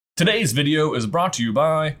Today's video is brought to you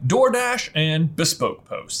by DoorDash and Bespoke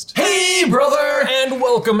Post. Hey, brother! And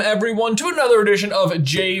welcome everyone to another edition of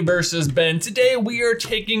Jay vs. Ben. Today we are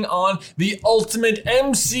taking on the ultimate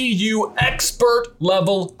MCU expert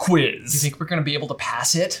level quiz. You think we're gonna be able to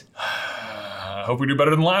pass it? I hope we do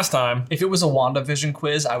better than last time. If it was a WandaVision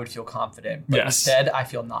quiz, I would feel confident. But Yes. instead, I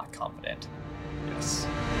feel not confident. Yes.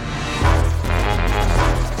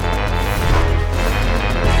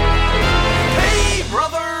 Hey,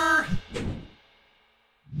 brother!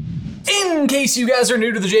 In case you guys are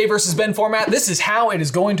new to the Jay vs. Ben format, this is how it is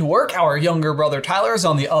going to work. Our younger brother Tyler is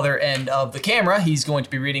on the other end of the camera. He's going to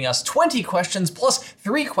be reading us 20 questions plus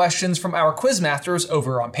 3 questions from our quizmasters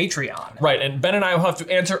over on Patreon. Right, and Ben and I will have to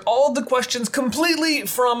answer all of the questions completely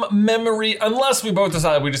from memory unless we both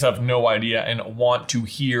decide we just have no idea and want to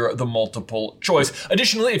hear the multiple choice.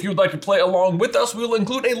 Additionally, if you would like to play along with us, we will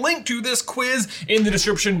include a link to this quiz in the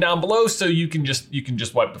description down below so you can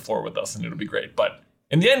just wipe the floor with us and it'll be great. But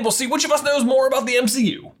in the end, we'll see which of us knows more about the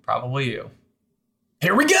MCU. Probably you.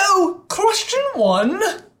 Here we go! Question 1.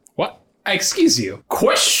 What? Excuse you.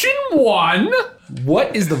 Question 1.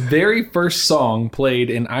 What is the very first song played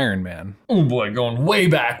in Iron Man? Oh boy, going way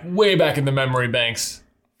back in the memory banks.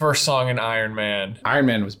 First song in Iron Man. Iron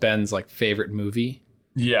Man was Ben's favorite movie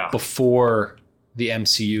Yeah. before the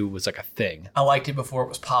MCU was a thing. I liked it before it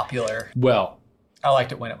was popular. Well, I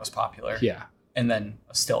liked it when it was popular. yeah. And then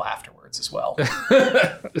still afterwards as well.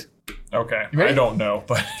 Okay, ready? I don't know,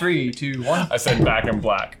 but 3, 2, 1. I said Back in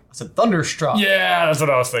Black. I said Thunderstruck. Yeah, that's what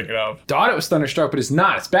I was thinking of. Thought it was Thunderstruck, but it's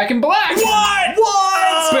not. It's Back in Black. What?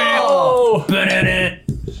 Oh!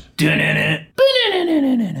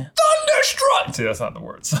 Thunderstruck! See, that's not the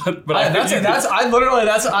words. But I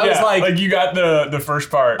was like, you got the first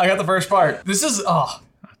part. I got the first part. This is, We know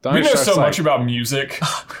Thunderstruck's so much about music.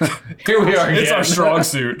 Here we are again. It's our strong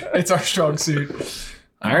suit. it's our strong suit.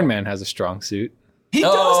 Iron Man has a strong suit. He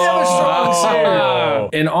does have a strong suit. Oh.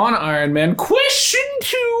 And on Iron Man, question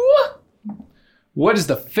 2. What is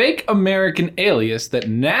the fake American alias that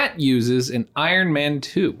Nat uses in Iron Man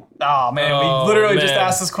 2? Oh man, Oh, we literally man. just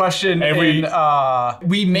asked this question And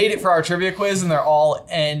we made it for our trivia quiz and they're all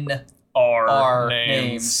N. Our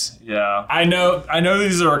names. Yeah. I know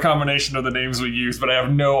these are a combination of the names we use, but I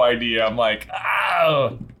have no idea. I'm like,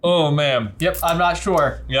 oh man. Yep, I'm not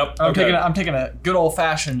sure. Yep. I'm okay. taking a good old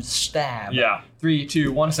fashioned stab. Yeah. 3,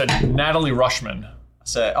 2, 1. I said Natalie Rushman. I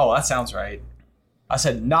said, oh, that sounds right. I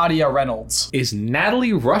said Nadia Reynolds. Is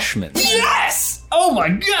Natalie Rushman. Yes! Oh my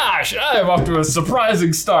gosh! I am off to a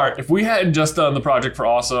surprising start. If we hadn't just done the Project for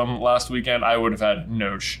Awesome last weekend, I would have had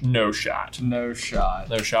no shot. No shot.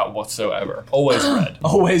 No shot whatsoever. Always red.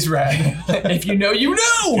 Always red. If you know, you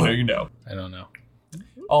know. You know. I don't know.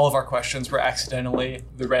 All of our questions were accidentally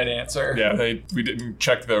the red answer. Yeah, we didn't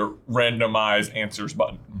check the randomize answers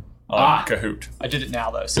button on Kahoot. I did it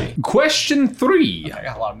now though, see. Question 3. I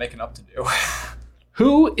got a lot of making up to do.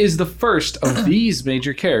 Who is the first of these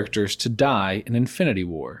major characters to die in Infinity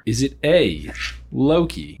War? Is it A,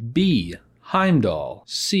 Loki, B, Heimdall,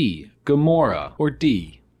 C, Gamora, or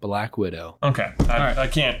D, Black Widow? Okay, I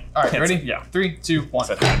can't. All right, can't ready? say- Yeah. 3, 2, 1. I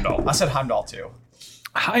said Heimdall. I said Heimdall too.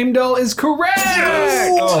 Heimdall is correct!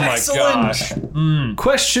 Oh my Excellent. gosh.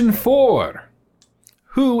 Question 4.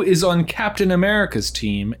 Who is on Captain America's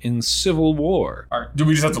team in Civil War? All right, do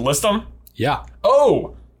we just have to list them? Yeah.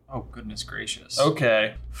 Oh, Oh, goodness gracious.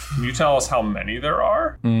 okay. Can you tell us how many there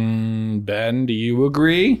are? Ben, do you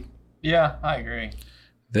agree? Yeah, I agree.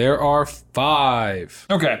 There are 5.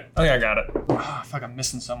 Okay, I think I got it. Oh, I feel like I'm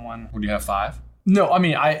missing someone. Would you have 5? No, I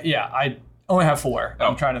mean, I only have 4. Oh,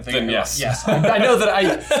 I'm trying to think. then of yes. Yes. I know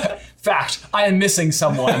that fact, I am missing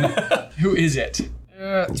someone. Who is it?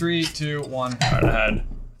 3, 2, 1. All right, I had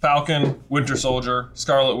Falcon, Winter Soldier,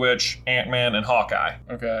 Scarlet Witch, Ant-Man, and Hawkeye.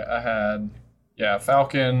 Okay, I had,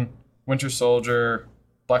 Falcon, Winter Soldier,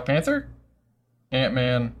 Black Panther,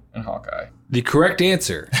 Ant-Man, and Hawkeye. The correct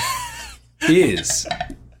answer is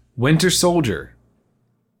Winter Soldier,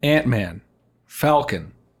 Ant-Man,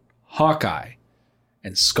 Falcon, Hawkeye,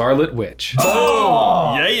 and Scarlet Witch.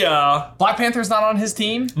 Oh, yeah. Black Panther's not on his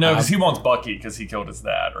team? No, because he wants Bucky because he killed his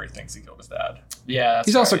dad, or he thinks he killed his dad. Yeah, that's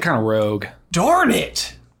He's also right. kind of rogue. Darn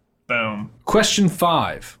it! Boom. Question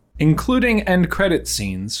 5. Including end credit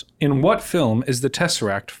scenes, in what film is the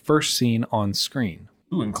Tesseract first seen on screen?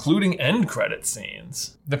 Ooh, including end credit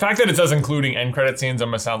scenes. The fact that it says including end credit scenes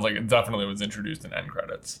almost sounds like it definitely was introduced in end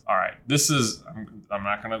credits. All right, this isn't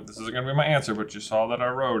gonna be my answer, but you saw that I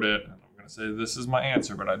wrote it. I'm gonna say this is my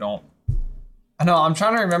answer, but I don't. I know, I'm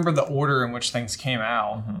trying to remember the order in which things came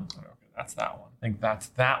out. Okay, That's that one. I think that's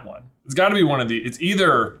that one. It's got to be one of these. It's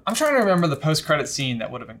either... I'm trying to remember the post-credit scene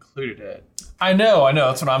that would have included it. I know.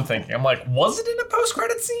 That's what I'm thinking. I'm like, was it in a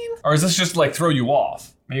post-credit scene? Or is this just like throw you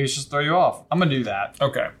off? Maybe it's just throw you off. I'm gonna do that.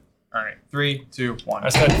 Okay. All right, 3, 2, 1. I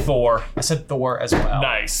said Thor. I said Thor as well.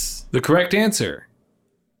 Nice. The correct answer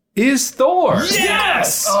is Thor.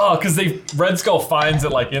 Yes! Oh, because Red Skull finds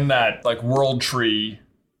it like in that like world tree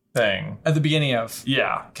thing. At the beginning of...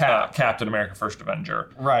 Yeah. Captain America First Avenger.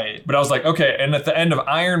 Right. But I was like, okay, and at the end of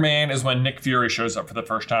Iron Man is when Nick Fury shows up for the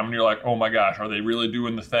first time, and you're like, oh my gosh, are they really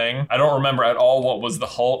doing the thing? I don't remember at all what was the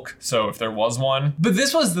Hulk, so if there was one. But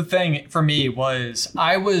this was the thing for me was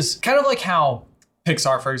I was kind of like how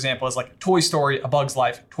Pixar, for example, is like Toy Story, A Bug's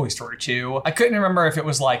Life, Toy Story 2. I couldn't remember if it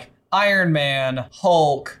was like Iron Man,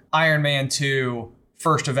 Hulk, Iron Man 2,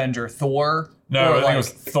 First Avenger, Thor. No, I think it was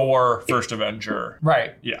Thor, First Avenger.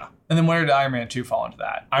 Right. Yeah. And then where did Iron Man 2 fall into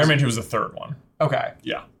that? Iron Man 2 was the third one. Okay.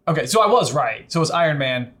 Yeah. Okay, so I was right. So it was Iron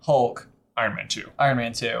Man, Hulk, Iron Man 2. Iron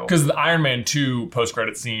Man 2. Because the Iron Man 2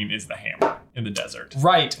 post-credit scene is the hammer in the desert.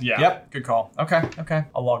 Right. Yeah. Yep. Good call. Okay.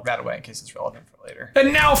 I'll log that away in case it's relevant for later.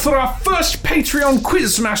 And now for our first Patreon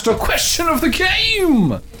Quizmaster question of the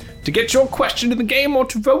game. To get your question in the game or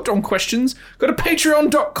to vote on questions, go to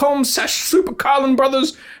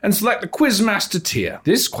patreon.com/SuperCarlinBrothers and select the Quizmaster tier.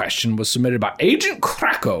 This question was submitted by Agent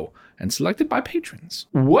Krakow and selected by patrons.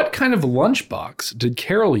 What kind of lunchbox did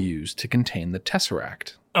Carol use to contain the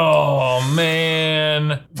Tesseract? Oh,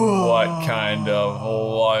 man. What kind of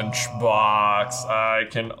lunchbox?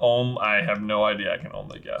 I have no idea. I can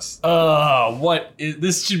only guess.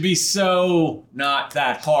 This should be so not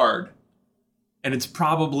that hard. And it's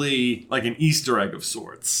probably like an Easter egg of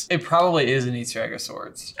sorts. It probably is an Easter egg of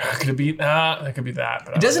sorts. Could it be that? That could be that.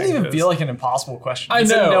 But It doesn't even feel like an impossible question. It's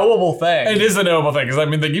know. a knowable thing. It is a knowable thing, because I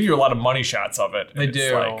mean, they give you a lot of money shots of it. They It's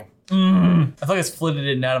do. like, I feel like it's flitted in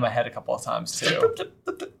and out of my head a couple of times too.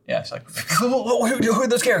 Yeah, it's like who are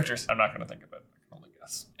those characters? I'm not going to think of it. I can only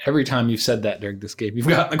guess. Every time you've said that during this game, you've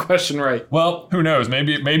gotten the question right. Well, who knows?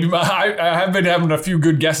 Maybe I have been having a few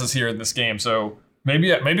good guesses here in this game, so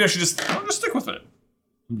maybe I should just stick with it.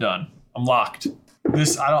 I'm done. I'm locked.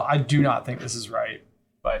 I do not think this is right.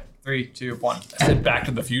 But 3, 2, 1. I said Back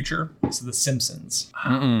to the Future. So The Simpsons.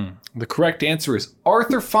 The correct answer is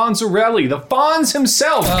Arthur Fonzarelli, the Fonz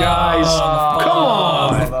himself, guys. Come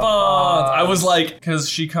on. I was like, because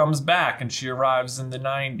she comes back and she arrives in the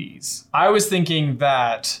 90s. I was thinking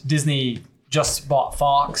that Disney just bought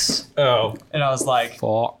Fox, Oh. and I was like,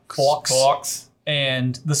 Fox.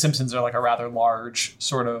 And The Simpsons are like a rather large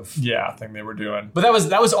sort of. Yeah, thing they were doing. But that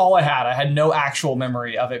was all I had. I had no actual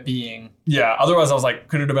memory of it being. Yeah, otherwise I was like,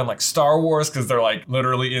 could it have been like Star Wars? Because they're like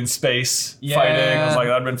literally in space fighting. I was like,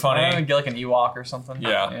 that'd been funny. I get like an Ewok or something.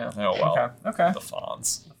 Yeah. Oh, well. Okay. The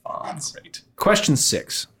Fonz. Great. Question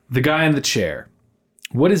 6. The guy in the chair.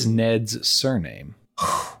 What is Ned's surname?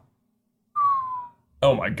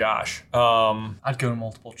 Oh my gosh. I'd go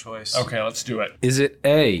multiple choice. Okay, let's do it. Is it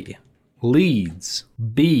A, Leeds,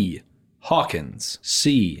 B, Hawkins,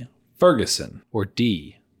 C, Ferguson, or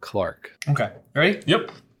D, Clark? Okay. Ready?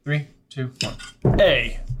 Yep. 3, 2, 1. A.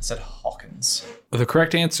 I said Hawkins. The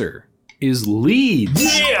correct answer is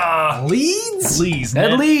Leeds. Yeah. Leeds?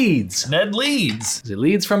 Ned Leeds. Ned leads. He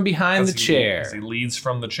leads from behind the chair. He leads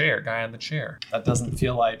from the chair. Guy in the chair. That doesn't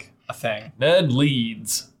feel like a thing. Ned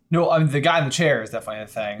leads. No, I mean, the guy in the chair is definitely a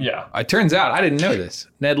thing. Yeah. It turns out, I didn't know this.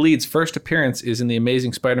 Ned Leeds' first appearance is in The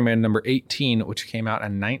Amazing Spider-Man number 18, which came out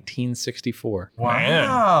in 1964. Man.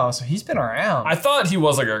 Wow, so he's been around. I thought he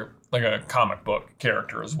was like a comic book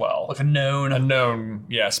character as well. like a known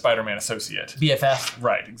Spider-Man associate. BFF.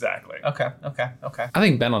 Right, exactly. Okay. I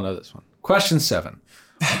think Ben will know this one. Question 7.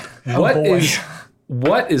 boy.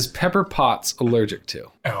 What is Pepper Potts allergic to?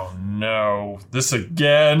 Oh no. This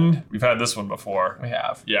again. We've had this one before. We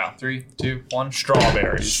have. Yeah. 3, 2, 1.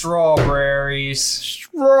 Strawberries. Strawberries.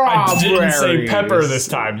 I didn't say pepper this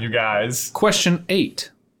time, you guys. Question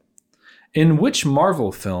 8. In which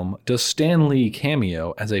Marvel film does Stan Lee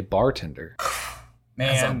cameo as a bartender?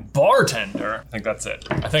 As a Man. bartender. I think that's it.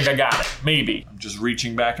 I think I got it. Maybe. I'm just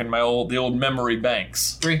reaching back in the old memory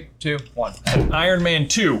banks. 3, 2, 1. Iron Man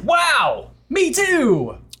 2. Wow! Me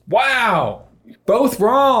too. Wow! Both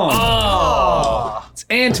wrong! Oh. It's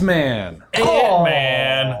Ant-Man.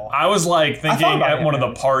 Ant-Man. I was like thought thinking about at one of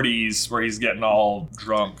Ant-Man. the parties where he's getting all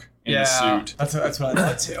drunk in the suit. That's what I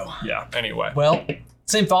thought too. Yeah, anyway. Well,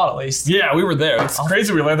 same thought at least. Yeah, we were there. It's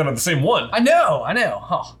crazy we landed on the same one. I know.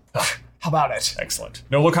 Huh. How about it? Excellent.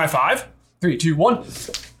 No look high five? 3, 2, 1.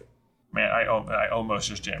 Man, I almost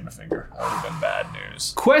just jammed a finger. That would have been bad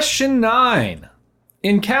news. Question 9.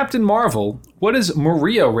 In Captain Marvel, what is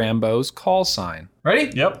Maria Rambeau's call sign?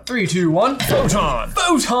 Ready? Yep. 3, 2, 1. Photon.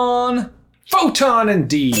 Photon! Photon,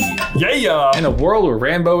 indeed. Yeah. In a world where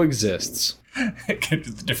Rambo exists.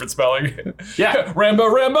 Different spelling. Yeah.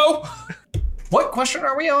 Rambo. What question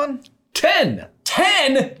are we on? 10.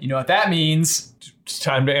 10! You know what that means. It's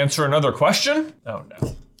time to answer another question. Oh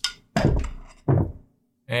no.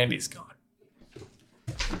 And he's gone.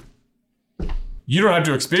 You don't have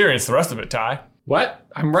to experience the rest of it, Ty. What?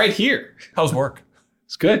 I'm right here. How's work?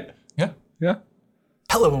 It's good. Yeah. Yeah.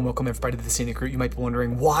 Hello and welcome everybody to the Scenic Route. You might be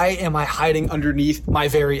wondering, why am I hiding underneath my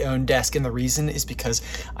very own desk? And the reason is because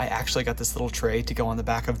I actually got this little tray to go on the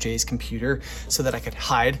back of Jay's computer so that I could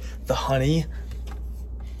hide the honey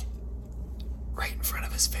right in front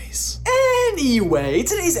of his face. Anyway,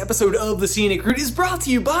 today's episode of The Scenic Route is brought to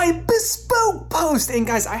you by Bespoke Post. And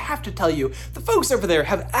guys, I have to tell you, the folks over there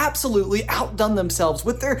have absolutely outdone themselves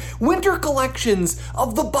with their winter collections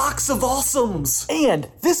of the Box of Awesomes. And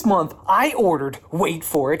this month, I ordered, wait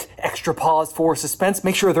for it, extra pause for suspense,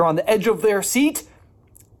 make sure they're on the edge of their seat,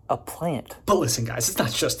 a plant. But listen, guys, it's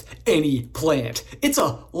not just any plant. It's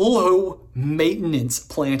a low maintenance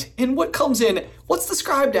plant in what comes in what's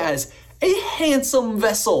described as a handsome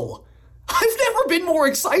vessel. I've never been more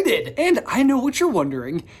excited. And I know what you're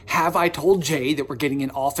wondering. Have I told Jay that we're getting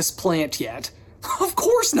an office plant yet? Of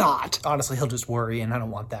course not. Honestly, he'll just worry, and I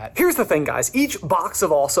don't want that. Here's the thing, guys. Each box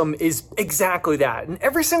of awesome is exactly that. And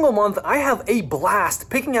every single month, I have a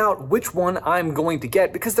blast picking out which one I'm going to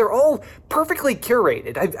get because they're all perfectly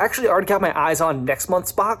curated. I've actually already got my eyes on next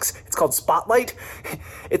month's box. It's called Spotlight.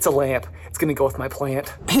 It's a lamp. It's gonna go with my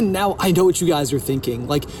plant. And now I know what you guys are thinking.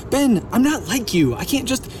 Like, Ben, I'm not like you. I can't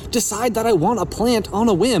just decide that I want a plant on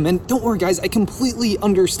a whim. And don't worry, guys, I completely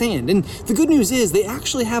understand. And the good news is they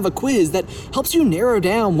actually have a quiz that helps you narrow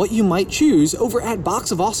down what you might choose over at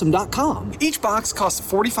boxofawesome.com. Each box costs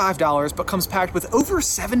 $45, but comes packed with over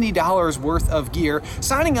 $70 worth of gear.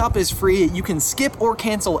 Signing up is free. You can skip or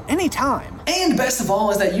cancel anytime. And best of all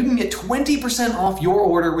is that you can get 20% off your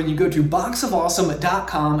order when you go to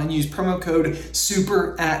boxofawesome.com and use promo code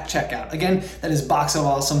SUPER at checkout. Again, that is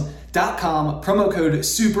boxofawesome.com, promo code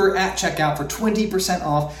SUPER at checkout for 20%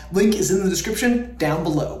 off. Link is in the description down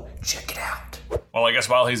below. Check it out. Well, I guess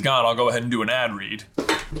while he's gone, I'll go ahead and do an ad read.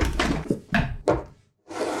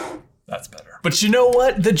 That's better. But you know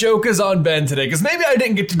what? The joke is on Ben today, because maybe I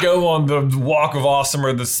didn't get to go on the Walk of Awesome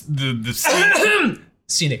or the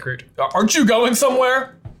Scenic Route. Aren't you going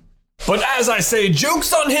somewhere? But as I say,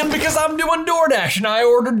 joke's on him because I'm doing DoorDash and I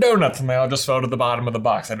ordered donuts and they all just fell to the bottom of the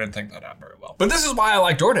box. I didn't think that out very well. But this is why I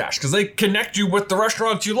like DoorDash, because they connect you with the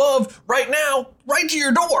restaurants you love right now, right to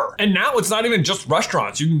your door. And now it's not even just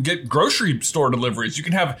restaurants. You can get grocery store deliveries. You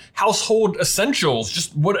can have household essentials,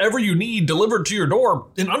 just whatever you need delivered to your door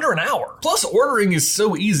in under an hour. Plus, ordering is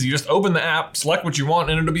so easy. You just open the app, select what you want,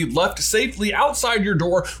 and it'll be left safely outside your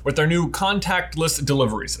door with their new contactless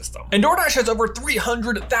delivery system. And DoorDash has over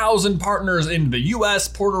 300,000 partners in the US,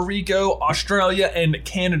 Puerto Rico, Australia, and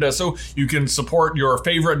Canada, so you can support your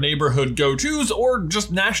favorite neighborhood go-tos or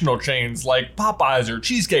just national chains like Popeyes or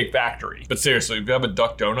Cheesecake Factory. But seriously, if you have a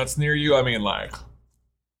Duck Donuts near you, I mean, like...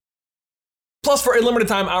 Plus, for a limited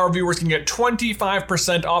time, our viewers can get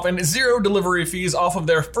 25% off and 0 delivery fees off of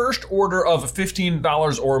their first order of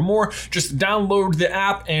 $15 or more. Just download the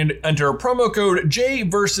app and enter promo code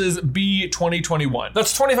JVersusB2021.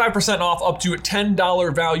 That's 25% off up to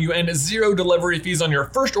 $10 value and 0 delivery fees on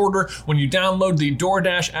your first order when you download the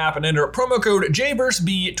DoorDash app and enter promo code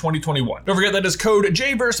JVersusB2021. Don't forget that is code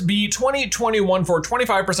JVersusB2021 for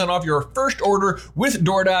 25% off your first order with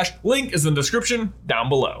DoorDash. Link is in the description down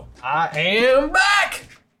below. I am back!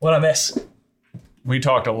 What'd I miss? We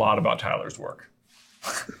talked a lot about Tyler's work.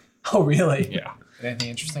 Oh, really? Yeah. Did anything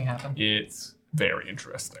interesting happen? It's very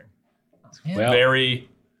interesting. Yeah. Very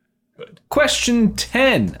good. Question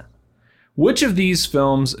 10. Which of these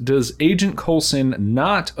films does Agent Coulson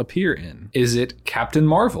not appear in? Is it Captain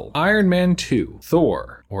Marvel, Iron Man 2,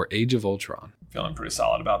 Thor, or Age of Ultron? Feeling pretty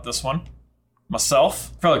solid about this one.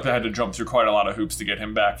 Myself, I feel like they had to jump through quite a lot of hoops to get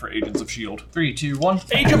him back for Agents of S.H.I.E.L.D. 3, 2, 1.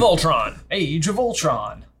 Age of Ultron. Age of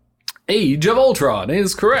Ultron. Age of Ultron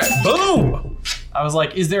is correct. Boom! I was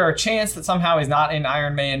like, is there a chance that somehow he's not in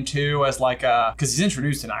Iron Man 2 as like a... Because he's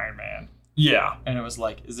introduced in Iron Man. Yeah. And it was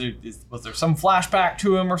like, was there some flashback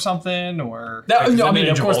to him or something? Or No, I mean,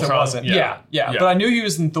 Age of of course there Ultron. wasn't. Yeah. Yeah. But I knew he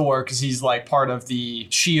was in Thor because he's like part of the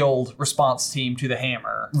S.H.I.E.L.D. response team to the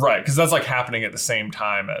Hammer. Right, because that's like happening at the same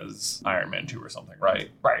time as Iron Man 2 or something, right?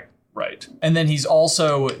 Right. Right. And then he's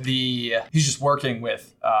also he's just working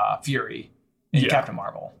with Fury in Captain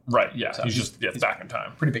Marvel. Right, yeah. He's just back in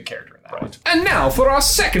time. Pretty big character in that one. And now for our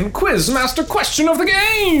second Quizmaster question of the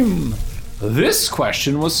game. This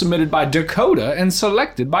question was submitted by Dakota and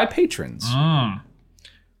selected by patrons.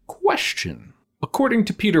 Question. According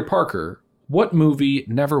to Peter Parker, what movie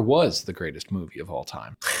never was the greatest movie of all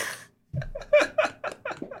time?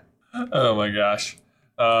 Oh my gosh.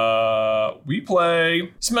 We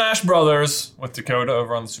play Smash Brothers with Dakota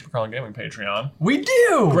over on the Super Colin Gaming Patreon. We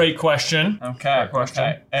do! Great question. Okay. Great question.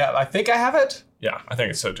 Okay. I think I have it. Yeah, I think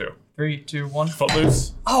it's so too. 3, 2, 1.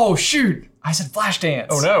 Footloose. Oh, shoot. I said Flashdance.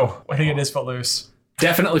 Oh no. I think it is Footloose.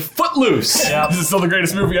 Definitely Footloose. Yeah. Is it still the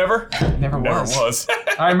greatest movie ever? Never Never was. was.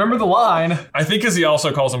 I remember the line. I think because he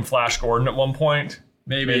also calls him Flash Gordon at one point.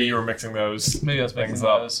 Maybe. Maybe you were mixing those. Maybe I was making things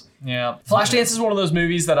up. those. Yeah. Flashdance is one of those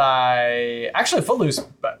movies that actually Footloose,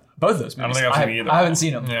 but both of those movies. I don't think I've seen either. I haven't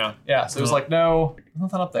seen them. Yeah. Yeah, so there's like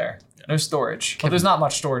nothing up there. No storage. But there's not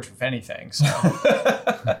much storage with anything, so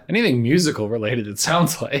Anything musical related, it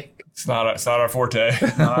sounds like. It's not our forte.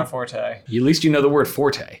 not our forte. At least you know the word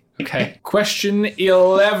forte. Okay. Question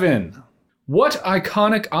 11. What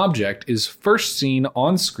iconic object is first seen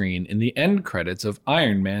on screen in the end credits of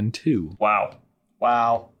Iron Man 2? Wow.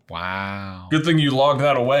 Wow. Wow. Good thing you logged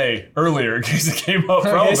that away earlier in case it came up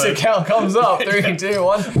In case relevant. it comes up. 3, 2,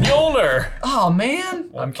 1. Mjolnir. Oh, man.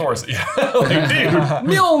 Of course. Yeah. Like, dude.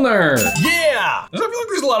 Mjolnir! Yeah. I feel like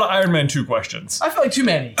there's a lot of Iron Man 2 questions. I feel like too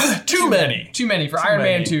many. Too many. Too many for Iron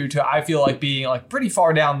Man many. 2 to, I feel like, being like pretty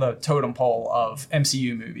far down the totem pole of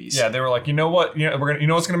MCU movies. Yeah, they were like, you know what? You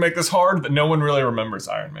know what's gonna make this hard? That no one really remembers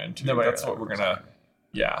Iron Man 2. Nobody That's what we're gonna.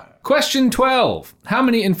 Yeah. Question 12. How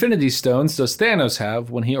many Infinity Stones does Thanos have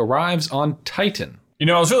when he arrives on Titan? You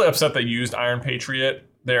know, I was really upset they used Iron Patriot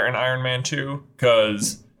there in Iron Man 2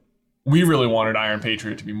 because we really wanted Iron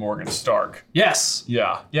Patriot to be Morgan Stark. Yes.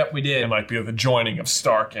 Yeah. Yep, we did. And like be the joining of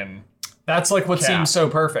Stark and That's like what Cap. seems so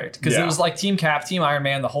perfect because Yeah. it was like Team Cap, Team Iron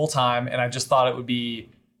Man the whole time, and I just thought it would be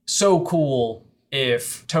so cool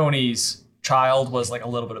if Tony's child was like a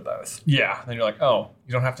little bit of both. yeah. Then you're like, oh,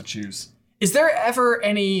 you don't have to choose. Is there ever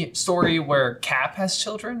any story where Cap has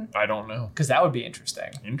children? I don't know. Because that would be interesting.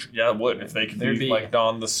 Yeah, it would if they could There'd be be- like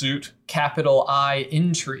don the suit. Capital I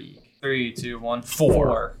intrigue. 3, 2, 1.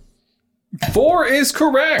 4. 4 is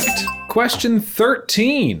correct. Question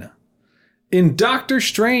 13. In Doctor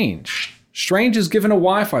Strange, Strange is given a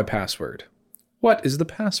Wi-Fi password. What is the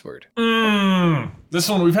password? This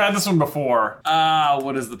one we've had this one before.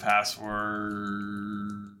 What is the password?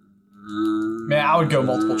 Man, I would go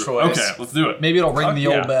multiple choice. Okay, let's do it. Maybe it'll ring the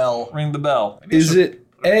Yeah. old bell. Ring the bell. Is it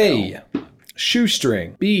A,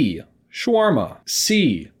 shoestring, B, shawarma,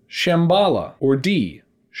 C, shambhala, or D,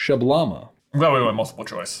 shablama? I'm glad we went multiple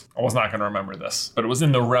choice. I was not going to remember this, but it was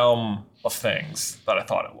in the realm of things that I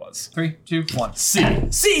thought it was. 3, 2, 1. C.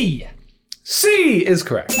 C. C is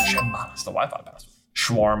correct. It's the Wi-Fi password.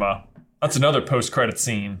 Shawarma. That's another post-credit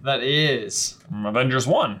scene That is. from Avengers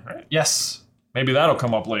 1, right? Yes. Maybe that'll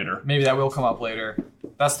come up later. Maybe that will come up later.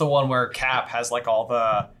 That's the one where Cap has like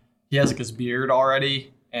he has like his beard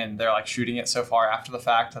already, and they're like shooting it so far after the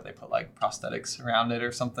fact that they put like prosthetics around it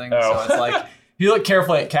or something. Oh. So it's like, if you look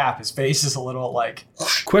carefully at Cap, his face is a little like,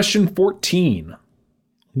 Question 14.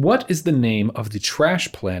 What is the name of the trash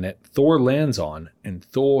planet Thor lands on in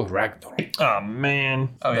Thor Ragnarok? Oh,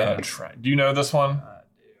 man. Oh, yeah. Do you know this one? I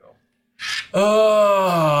do.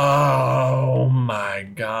 Oh, my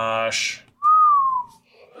gosh.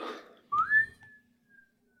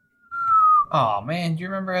 oh man, do you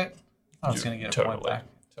remember it? I was going to get a point Totally. back.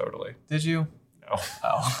 Totally. Did you? No.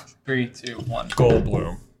 Oh. 3, 2, 1.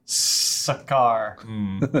 Goldblum. Sakar.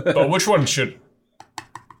 But which one should...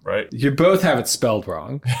 Right? You both have it spelled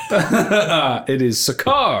wrong. It is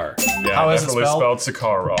Sakaar. Yeah, How is it definitely spelled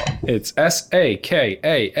Sakar wrong. It's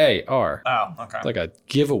Sakaar. Oh, okay. Like a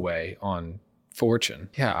giveaway on Fortune.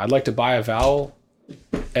 Yeah, I'd like to buy a vowel.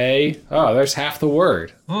 A. Oh, there's half the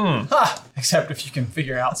word. Ha! Except if you can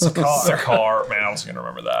figure out Sakar. Sakar. Man, I was going to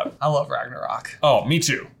remember that. I love Ragnarok. Oh, me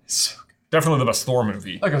too. So good. Definitely the best Thor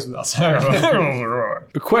movie. That goes without saying.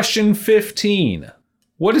 Question 15.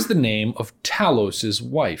 What is the name of Talos'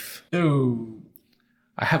 wife? Ooh.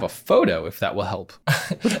 I have a photo if that will help.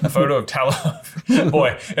 A photo of Talos.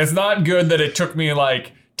 Boy, it's not good that it took me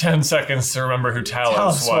like 10 seconds to remember who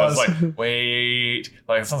Talos was. Like, wait.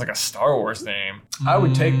 Like, it sounds like a Star Wars name. I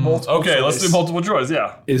would take multiple Okay, choice. let's do multiple choice,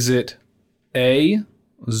 yeah. Is it A.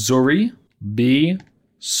 Zuri, B.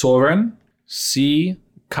 Soren, C.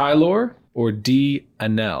 Kylor, or D.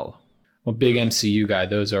 Anel? I'm a big MCU guy.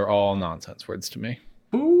 Those are all nonsense words to me.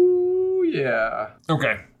 Ooh, yeah.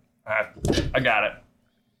 Okay. I got it.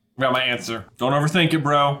 Got my answer. Don't overthink it,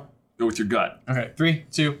 bro. Go with your gut. Okay, 3,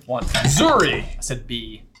 2, 1. Zuri. I said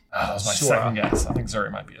B. That was my Sora. second guess. I think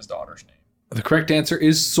Zuri might be his daughter's name. The correct answer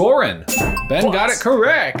is Soren. Ben got it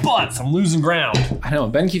correct. But I'm losing ground. I know,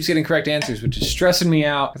 Ben keeps getting correct answers, which is stressing me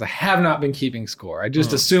out because I have not been keeping score. I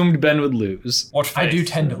just assumed Ben would lose. What faith? I do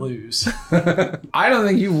tend to lose. I don't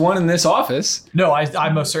think you've won in this office. No, I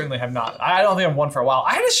most certainly have not. I don't think I've won for a while.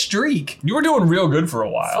 I had a streak You were doing real good for a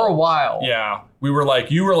while. for a while. Yeah.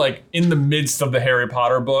 You were like in the midst of the Harry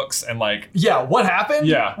Potter books and like, Yeah, what happened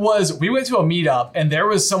Yeah. was we went to a meetup and there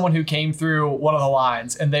was someone who came through one of the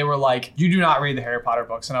lines and they were like, you do not read the Harry Potter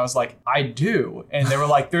books. And I was like, I do. And they were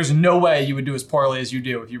like, there's no way you would do as poorly as you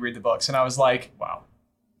do if you read the books. And I was like, wow.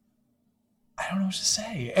 I don't know what to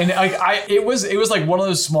say. And like it was like one of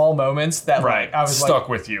those small moments that Right. like, I was stuck like,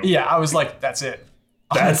 with you. yeah, I was like, that's it.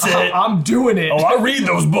 That's it. I'm doing it. Oh, I read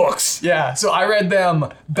those books. Yeah, so I read them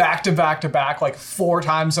back to back to back, like 4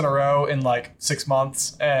 times in a row in like 6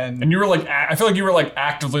 months, and And you were like, I feel like you were like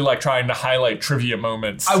actively like trying to highlight trivia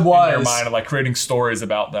moments I in was. your mind and like creating stories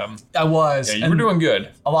about them. I was. Yeah, you and were doing good.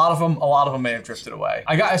 a lot of them may have drifted away.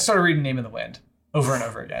 I started reading Name in the Wind over and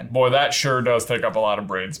over again. Boy, that sure does take up a lot of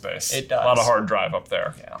brain space. It does. A lot of hard drive up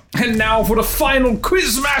there. Yeah. And now for the final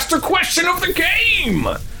Quizmaster question of the game.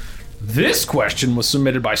 This question was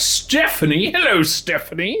submitted by Stephanie. Hello,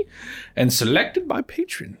 Stephanie. And selected by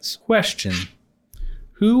patrons. Question.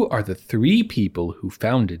 Who are the 3 people who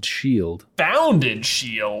founded S.H.I.E.L.D.? Founded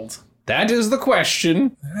S.H.I.E.L.D. That is the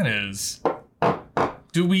question. That is.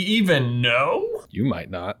 Do we even know? You might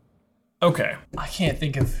not. Okay. I can't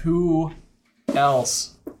think of who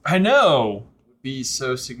else I know. would be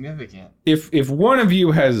so significant. If one of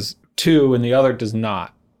you has 2 and the other does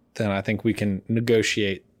not, then I think we can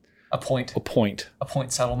negotiate A point. a point. A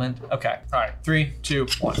point settlement. Okay. All right. 3, 2,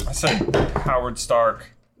 1. I said Howard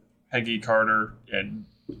Stark, Peggy Carter, and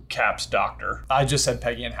Cap's doctor. I just said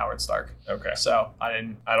Peggy and Howard Stark. Okay. So I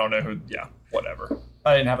didn't don't know who. Yeah, whatever.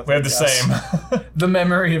 have a We have the guess. same. The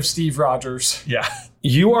memory of Steve Rogers. Yeah.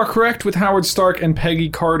 You are correct with Howard Stark and Peggy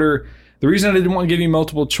Carter. The reason I didn't want to give you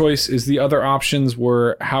multiple choice is the other options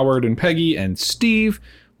were Howard and Peggy and Steve,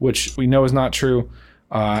 which we know is not true.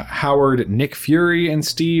 Howard, Nick Fury, and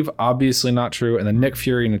Steve, obviously not true. And then Nick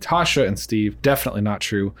Fury, Natasha, and Steve, definitely not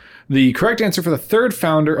true. The correct answer for the 3rd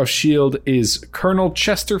founder of S.H.I.E.L.D. is Colonel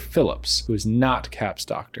Chester Phillips, who is not Cap's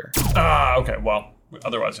doctor. Okay. Well,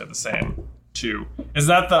 otherwise we have the same 2. Is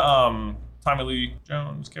that the Tommy Lee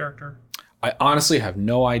Jones character? I honestly have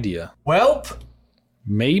no idea. Welp.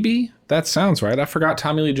 Maybe? That sounds right. I forgot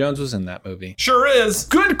Tommy Lee Jones was in that movie. Sure is.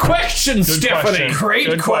 Good question, Good Stephanie. question. Great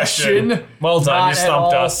Good question. Well done. Not You at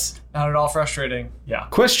stumped all- us. Not at all frustrating. Yeah.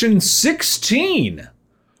 Question 16.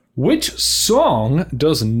 Which song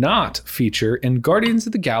does not feature in Guardians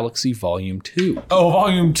of the Galaxy Volume 2? Oh,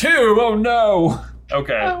 Volume 2. Oh no.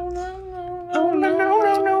 Okay.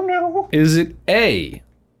 Is it A,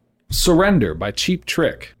 Surrender by Cheap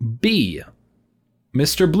Trick, B,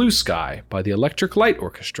 Mr. Blue Sky by the Electric Light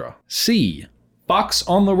Orchestra, C, Fox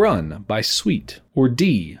on the Run by Sweet, or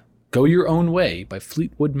D, Go Your Own Way by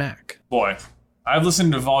Fleetwood Mac? Boy, I've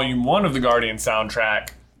listened to Volume 1 of the Guardian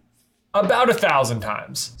soundtrack about 1,000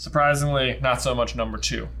 times. Surprisingly, not so much number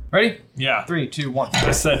 2. Ready? Yeah. 3, 2, 1.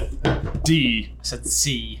 I said D. I said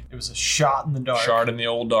C. It was a shot in the dark. Shard in the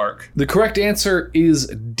old dark. The correct answer is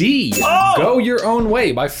D, Oh! Go Your Own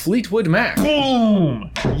Way by Fleetwood Mac.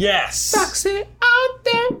 Boom. Yes.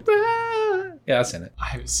 Yeah, that's in it.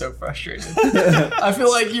 I was so frustrated. I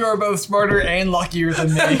feel like you are both smarter and luckier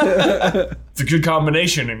than me. It's a good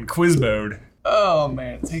combination in quiz mode. Oh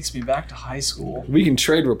man, it takes me back to high school. We can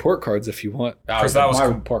trade report cards if you want. Chris, that was my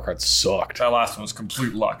cool. report card sucked. That last one was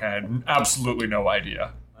complete luck. I had absolutely no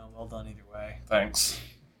idea. Well done either way. Thanks.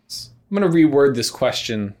 I'm going to reword this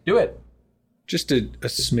question Do it. just a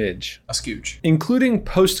smidge. A scooch. Including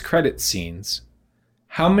post-credit scenes,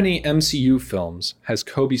 how many MCU films has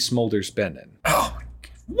Kobe Smulders been in? Oh my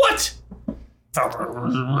God. What?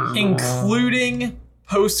 Including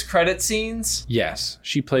post-credit scenes? Yes,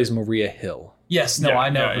 she plays Maria Hill. Yes, no, Yeah, I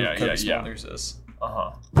know yeah, who Kobe yeah. Smulders is.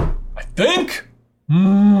 I think.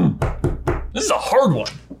 This is a hard one.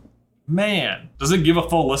 Man. Does it give a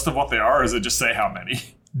full list of what they are, or does it just say how many?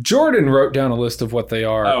 Jordan wrote down a list of what they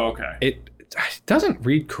are. Oh, okay. It doesn't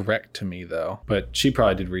read correct to me, though. But she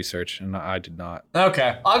probably did research, and I did not.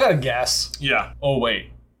 Okay, I got a guess. Yeah. Oh, wait.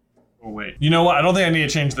 You know what? I don't think I need to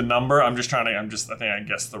change the number. I think I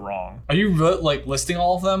guessed the wrong. Are you like listing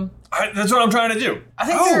all of them? That's what I'm trying to do. I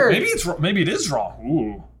think they're- maybe it is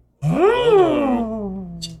wrong.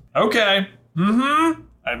 Ooh. Okay. Mm-hmm.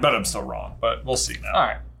 I bet I'm still wrong, but we'll see now. All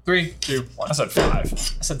right, 3, 2, 1. I said 5. I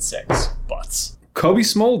said 6. Butts. Kobe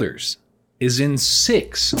Smulders is in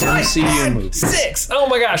 6 MCU movies. 6! Oh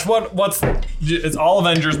my gosh, what's... It's all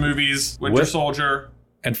Avengers movies, Winter What? Soldier.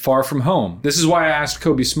 And Far From Home. This is why I asked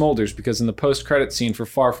Kobe Smulders, because in the post-credit scene for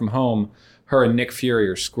Far From Home, her and Nick Fury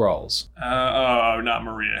are Skrulls. Not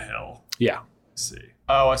Maria Hill. Yeah. Let's see.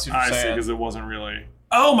 Oh, I see what I you're see, saying. because it wasn't really...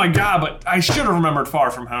 Oh my god, but I should have remembered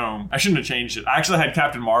Far From Home. I shouldn't have changed it. I actually had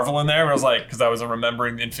Captain Marvel in there, but I was like, because I was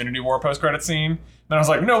remembering the Infinity War post-credit scene. Then I was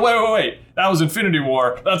like, no, wait. That was Infinity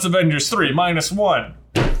War. That's Avengers 3, -1.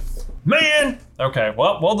 Man! Okay,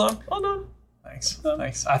 well done. Well done.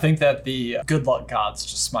 Thanks. I think that the good luck gods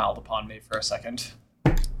just smiled upon me for a second.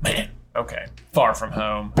 Man. Okay. Far From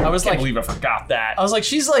Home. I was Can't like- believe I forgot that. I was like,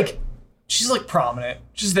 she's like prominent.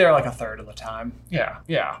 She's there like a third of the time. Yeah.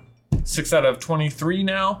 6 out of 23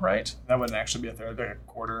 now, right? That wouldn't actually be a third, like a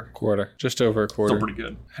quarter. Quarter. Just over a quarter. Still pretty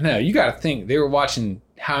good. I know, you gotta think. They were watching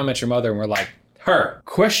How I Met Your Mother and we're like, her.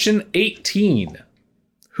 Question 18.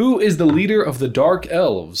 Who is the leader of the Dark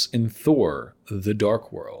Elves in Thor, The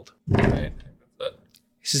Dark World? Right.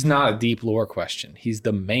 This is not a deep lore question. He's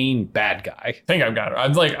the main bad guy. I think I've got it.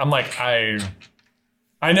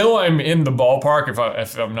 I know I'm in the ballpark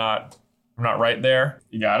if I'm not right there.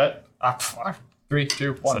 You got it? 3,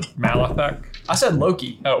 2, 1. Malethek. I said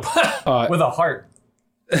Loki Oh. with a heart.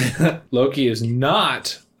 Loki is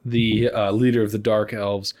not the leader of the Dark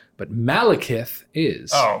Elves, but Malekith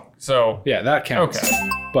is. Oh, so Yeah, that counts. Okay.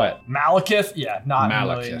 But Malekith? Yeah, not in a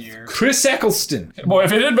million Malekith. years. Chris Eccleston. well,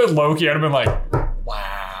 if it had been Loki, I'd have been like,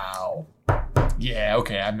 wow. Yeah,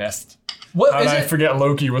 okay, I missed. What How is did I it? forget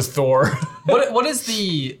Loki was Thor? What is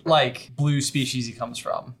the like blue species he comes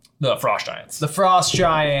from? The Frost Giants. The frost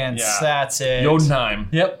giants. Yeah. That's it. Jotunheim.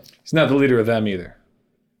 Yep. He's not the leader of them either.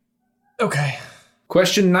 Okay.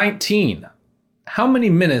 Question 19. How many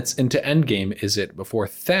minutes into Endgame is it before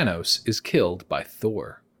Thanos is killed by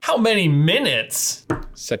Thor? How many minutes?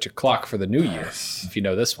 Set your clock for the new year, if you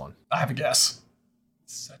know this one. I have a guess.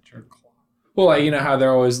 Set your clock. Well, like, you know how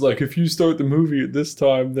they're always like, if you start the movie at this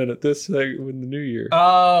time, then at this in the new year.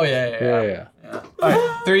 Oh yeah. yeah. All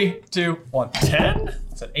right. 3, 2, 1. 10?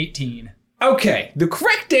 I said 18. Okay, the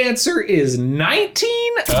correct answer is 19.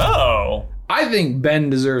 Oh. I think Ben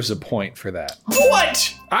deserves a point for that.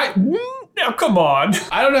 What? Now, come on.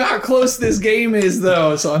 I don't know how close this game is,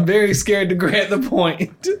 though, so I'm very scared to grant the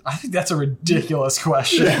point. I think that's a ridiculous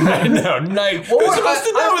question. I know, night. Who's supposed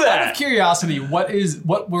to know Out of that? curiosity, what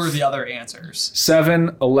were the other answers?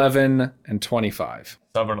 7, 11, and 25.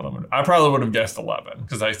 7 of them. I probably would have guessed 11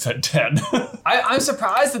 because I said 10. I'm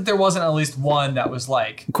surprised that there wasn't at least one that was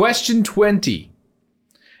like, Question 20.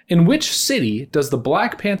 In which city does the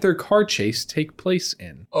Black Panther car chase take place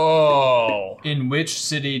in? Oh. in which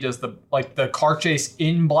city does the car chase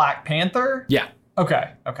in Black Panther? Yeah. Okay.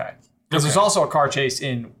 Because there's also a car chase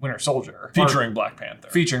in Winter Soldier. Featuring Black Panther.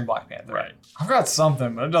 Featuring Black Panther. Right. I've got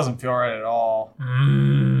something, but it doesn't feel right at all.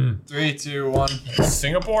 3, 2, 1.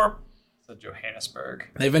 Singapore? It's Johannesburg.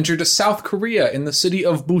 They ventured to South Korea in the city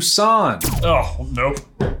of Busan. Oh, nope.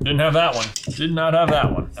 Didn't have that one. Did not have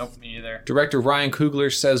that one. Nope, me either. Director Ryan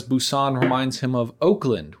Coogler says Busan reminds him of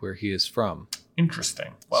Oakland, where he is from.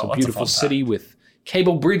 Interesting. Well, It's a that's beautiful fun city with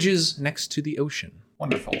cable bridges next to the ocean.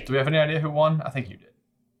 Wonderful. Do we have any idea who won? I think you did.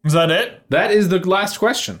 fact. Is that it? That is the last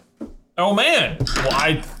question. Oh, man. Well,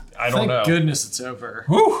 I don't Thank know. goodness it's over.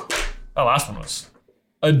 Whew. That last one was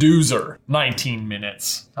a doozer. 19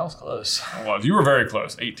 minutes. That was close. Well, you were very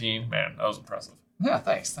close. 18. Man, that was impressive. Yeah,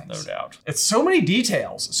 thanks. No doubt. It's so many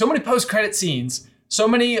details, so many post-credit scenes, so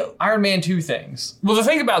many Iron Man 2 things. Well, the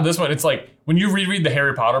thing about this one, it's like when you reread the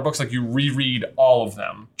Harry Potter books, like you reread all of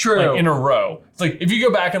them. True. Like in a row. It's like if you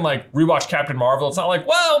go back and like rewatch Captain Marvel, it's not like,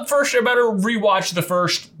 well, first I better rewatch the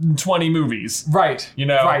first 20 movies. Right. You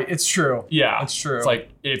know? Right, it's true. Yeah. It's true. It's like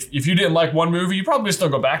if you didn't like one movie, you probably just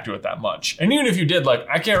don't go back to it that much. And even if you did, like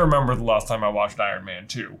I can't remember the last time I watched Iron Man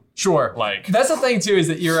 2. Sure. Like That's the thing too, is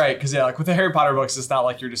that you're right, because like with the Harry Potter books, it's not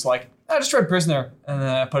like you're just like, I just read Prisoner and then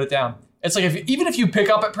I put it down. It's like even if you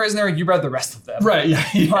pick up at Prisoner, you read the rest of them. right, yeah.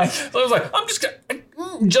 Like- So I was like,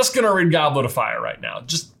 I'm just gonna read Goblet of Fire right now.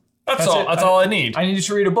 Just that's all. it. That's all I need. I needed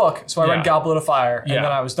to read a book, so I Yeah. read Goblet of Fire, and Yeah.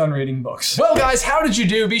 then I was done reading books. Well, guys, how did you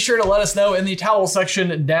do? Be sure to let us know in the towel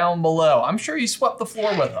section down below. I'm sure you swept the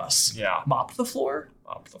floor with us. Yeah. Mopped the floor?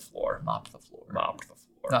 Mop the floor. Mopped the floor. Mopped the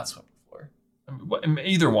floor. Not swept the floor. I mean,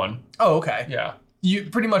 either one. Oh, okay. Yeah. You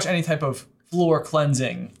pretty much any type of floor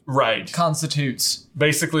cleansing Right. constitutes.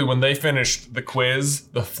 Basically, when they finished the quiz,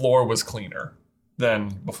 the floor was cleaner than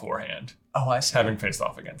beforehand, Oh, I see. having faced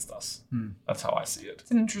off against us. That's how I see it.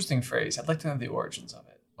 It's an interesting phrase. I'd like to know the origins of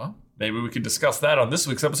it. Well, maybe we could discuss that on this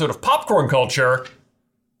week's episode of Popcorn Culture.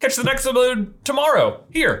 catch the next episode tomorrow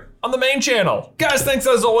here on the main channel. Guys, thanks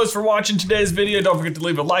as always for watching today's video. Don't forget to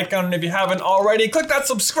leave a like on it if you haven't already. Click that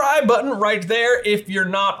subscribe button right there if you're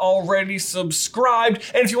not already subscribed.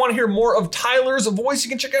 And if you want to hear more of Tyler's voice, you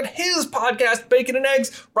can check out his podcast, Bacon and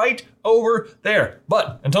Eggs, right over there.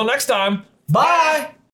 But until next time, bye!